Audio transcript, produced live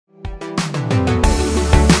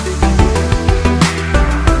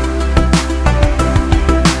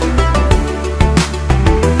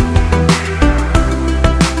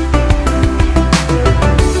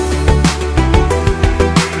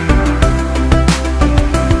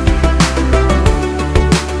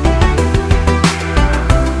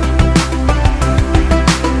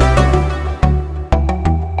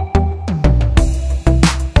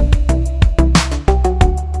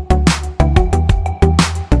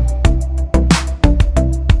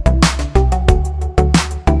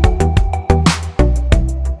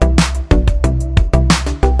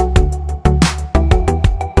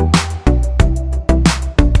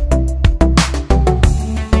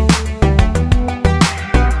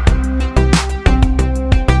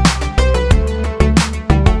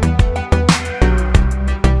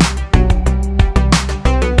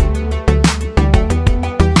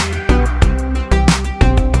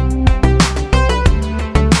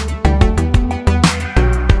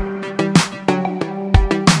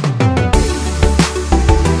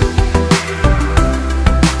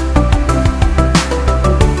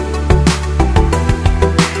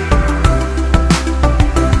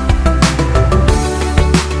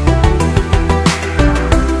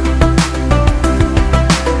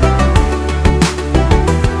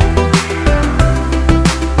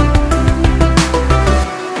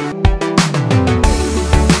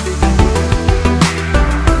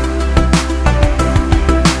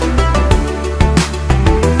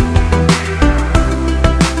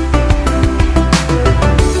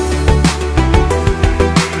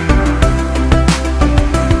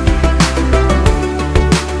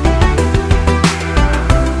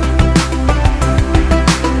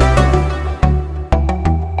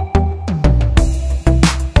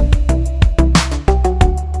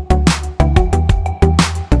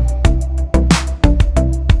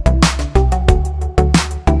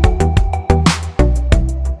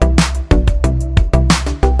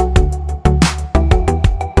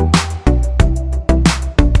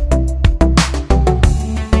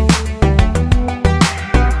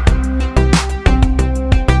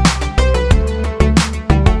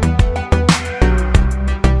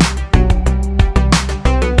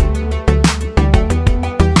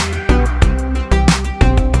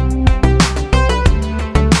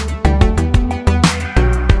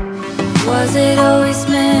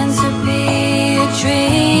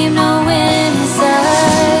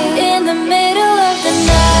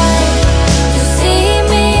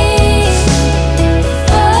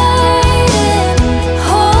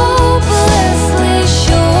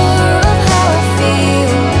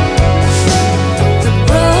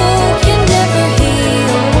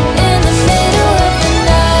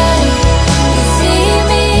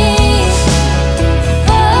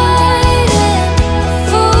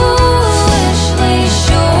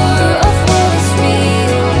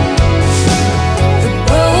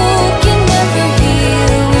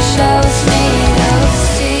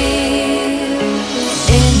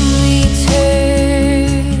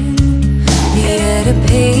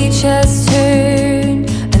page has turned,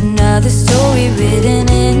 another story written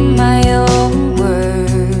in my own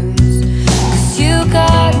words. 'Cause you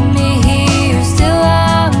got me here, still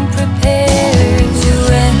I'm prepared to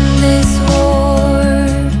end this war.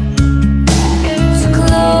 So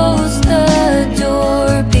close the door,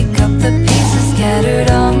 pick up the pieces scattered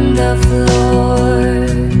on the floor.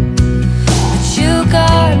 But you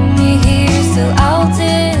got me here, still I'll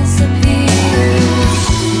disappear.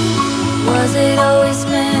 Was it always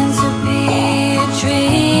meant to be a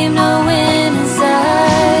dream, knowing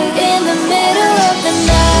inside, in the middle of the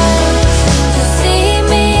night, to see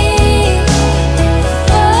me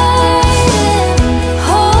fighting,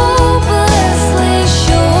 hopelessly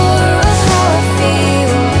sure of how I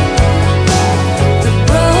feel? The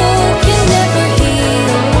broken never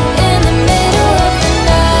heal. In the middle of the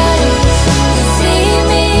night, to see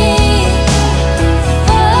me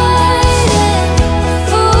fighting,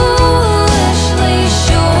 foolishly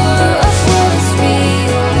sure of what is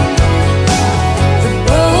real. The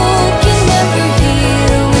broken never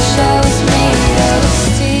heal. Wish I was made of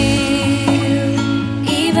steel.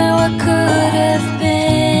 Even what could have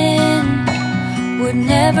been would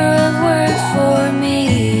never have worked for me.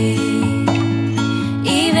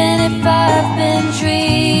 Even if I've been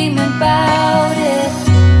dreaming about it,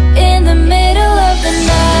 in the middle of the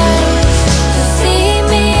night, to see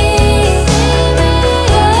me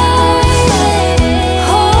fighting,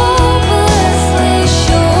 hopelessly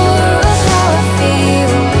sure of how I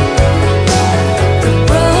feel. The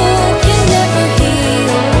broken never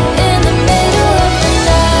heal. In the middle of the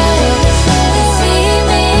night, to see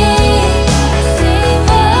me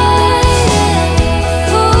fighting,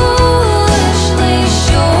 foolishly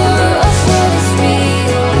sure of what is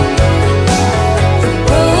real. The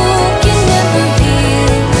broken never heal.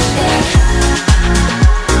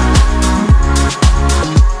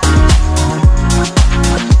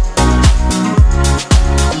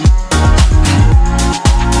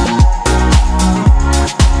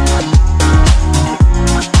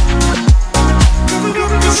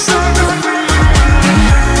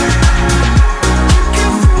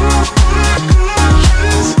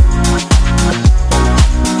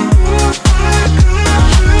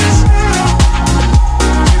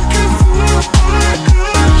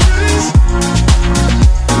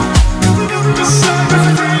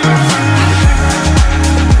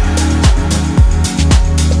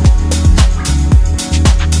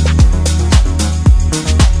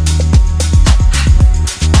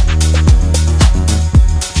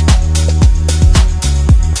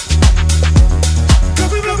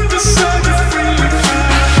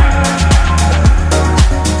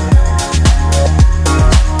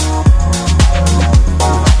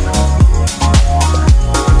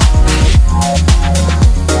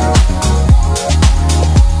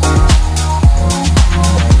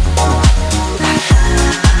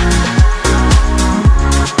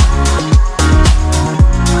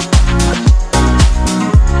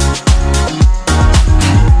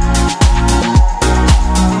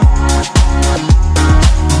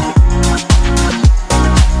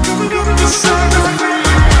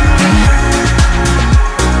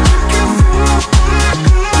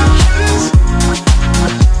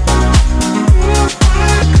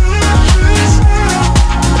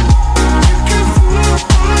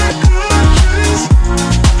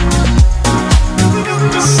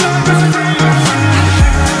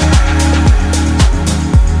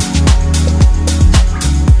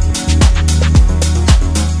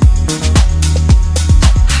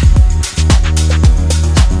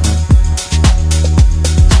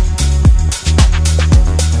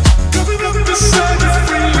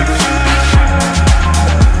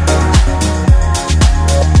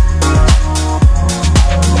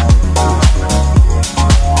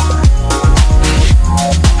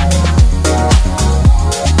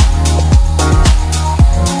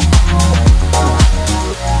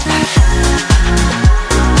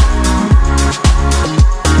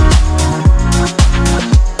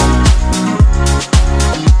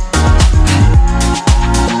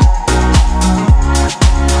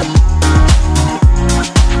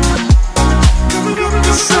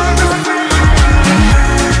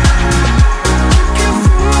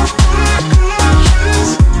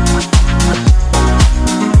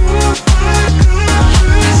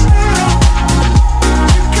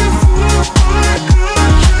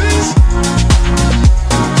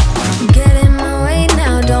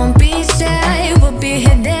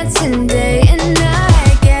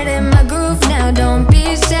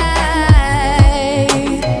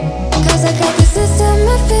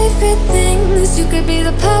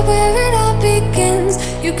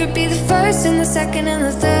 You could be the first and the second and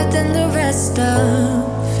the third, then the rest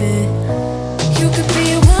of You could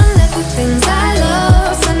be one of the things I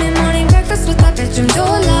love. Sunday morning breakfast with my bedroom door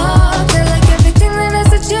locked. I like everything that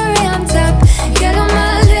has a cherry on top. Get on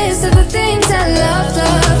my list of the things I love,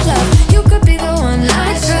 love, love. You could be the one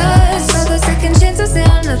I trust. All the second chances, they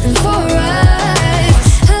are nothing for us.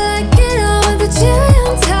 I like it all with the cherry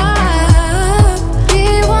on top.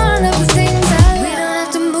 Be one of the things I love. We don't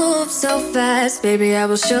have to move so fast, baby, I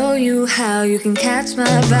will show you how you can catch my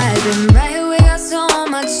vibe. And right away got so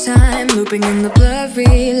much time, looping in the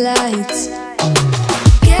blurry lights.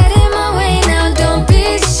 Get in my way now, don't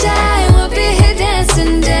be shy. We'll be here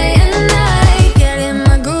dancing day and night. Get in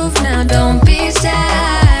my groove now, don't be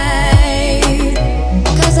shy.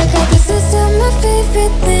 Cause I got this list of my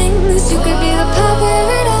favorite things. You could be the part where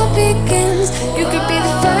it all begins. You could be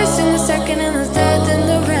the first and the second and the third and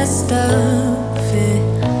the rest of it.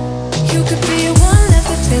 You could be one of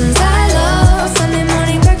the things I love. Sunday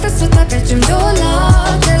morning breakfast with my bedroom door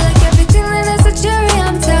locked. I like everything that has a cherry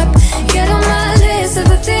on top. Get on my list of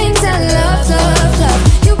the things I love, love, love.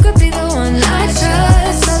 You could be the one I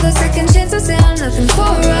trust. All the second chances, they are nothing for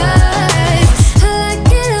us. I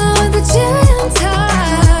like it all with the cherry on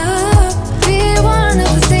top. Be one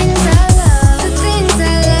of the things I love. The things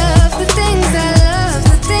I love, the things I love,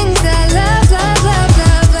 the things I love, love, love,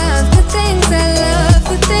 love, love. The things I love,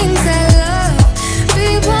 the things I love. Be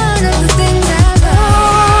one of the things I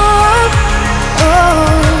love.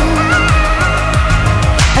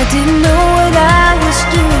 I didn't know what I was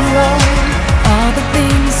doing wrong. All the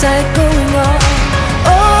things that going on.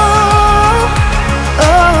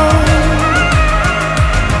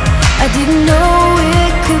 I didn't know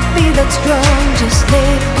it could be that strong. Just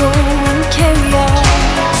let go and carry on.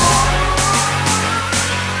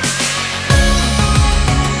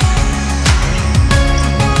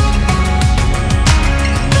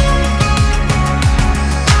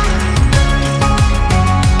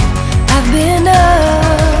 I've been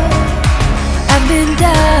up, I've been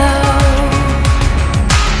down.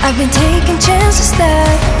 I've been taking chances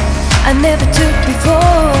that I never took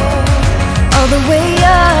before. All the way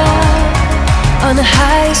up on the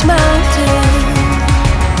highest mountain,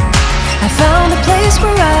 I found a place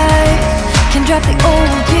where I can drop the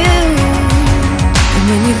old view. And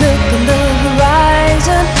when you look on the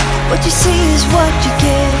horizon, what you see is what you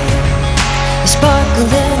get. A sparkle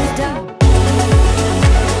in the dark.